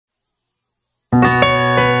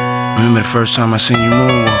Remember the first time I seen you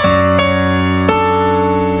moonwalk?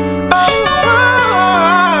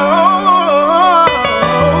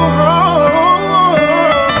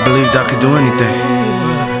 I believed I could do anything.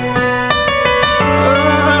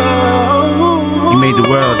 You made the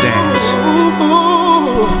world dance.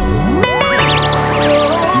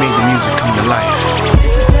 You made the music come to life.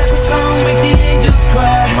 It's the type of song make the angels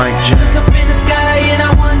cry. Mike Jack. Look up in the sky and I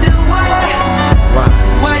wonder why.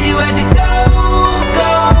 Why you had to go.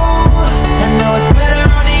 I know it's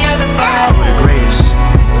better on the other side. We're the greatest.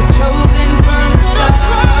 We're chosen from the start.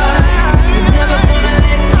 We're never gonna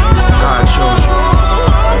let you go. God chose you.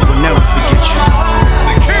 We'll never forget you.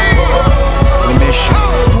 We miss you.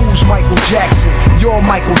 Who's Michael Jackson? You're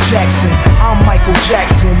Michael Jackson. I'm Michael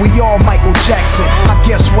Jackson. We all Michael Jackson. I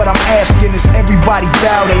guess what I'm asking is everybody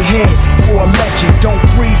bow their head for a legend. Don't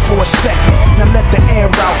breathe for a second. Now let the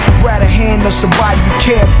air out. Grab a hand of somebody you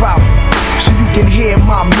care about, so you can hear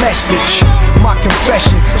my message, my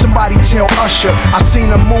confession. Somebody tell Usher I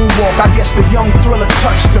seen a moonwalk. I guess the young Thriller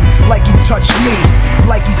touched him like he touched me,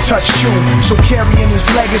 like he touched you. So carrying his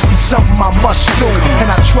legacy, something I must do.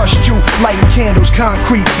 And I trust you, lighting candles,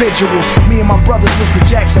 concrete visuals. Me and my brothers was the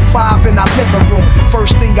Jackson 5 in our living room.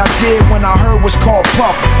 First thing I did when I heard was called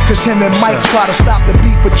Puff, cause him and Mike try to stop the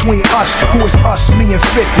beef between us. Who is us, me and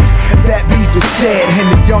 50? That beef is dead,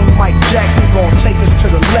 and the young Mike Jackson gon' take us to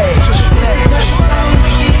the ledge. It's the type of song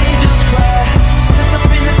make the angels cry. Look up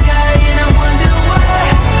in the sky and I wonder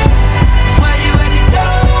why you had to go.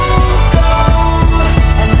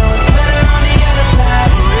 I know it's better on the other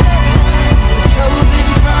side. We're chosen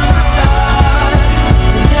from the start.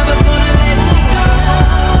 We're never gonna let you go.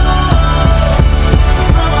 It's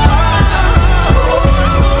from our heart.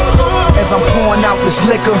 As I'm pouring out this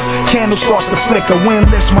liquor, candle starts to flicker. When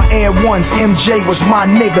list my Air Ones, MJ was my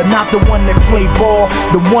nigga. Not the one that played ball,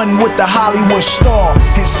 the one with the Hollywood star.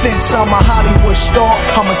 And since I'm a Hollywood star,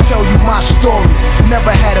 I'ma tell you my story.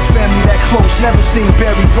 Never had a family that close, never seen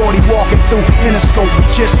Berry Gordy walking through Interscope. But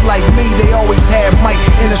just like me, they always had Mike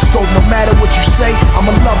Interscope. No matter what you say,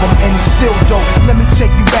 I'ma love him and he's still dope. Let me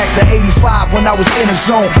take you back to 85 when I was in a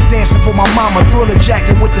zone, dancing for my mama, Thriller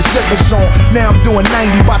jacket with the zippers on. Now I'm doing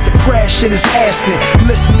 90, about to crash in his Aston,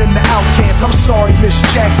 listening to Outkast. I'm sorry, Miss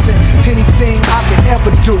Jackson. Anything I can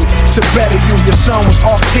ever do to better you. Your son was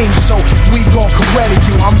our king, so we gon' credit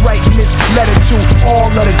you. I'm writing this letter to all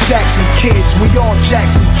of the Jackson kids. We all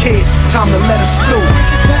Jackson kids. Time to let us through.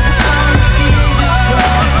 It's the type of song make the angels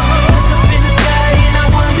cry. Look up in the sky and I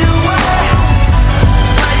wonder why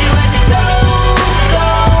you had to go.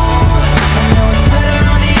 I know it's better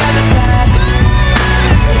on the other side.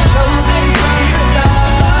 We're chosen from the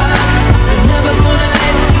start. We're never gonna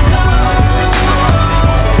let you go.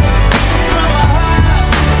 It's from our heart.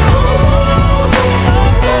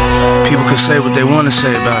 People can say what they want to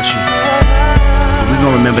say about you, but we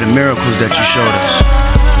gonna remember the miracles that you showed us.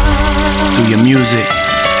 Through your music,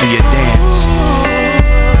 through your dance,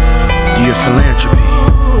 through your philanthropy.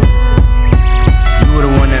 You were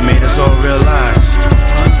the one that made us all realize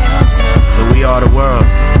that we are the world.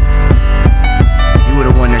 You were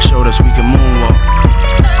the one that showed us we can moonwalk.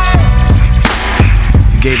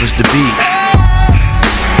 You gave us the beat.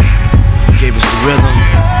 You gave us the rhythm.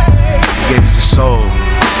 You gave us the soul.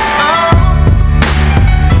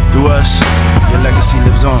 Through us, your legacy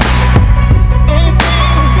lives on.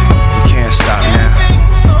 We can't stop now.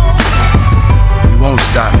 We won't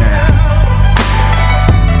stop now.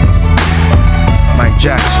 Mike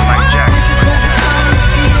Jackson.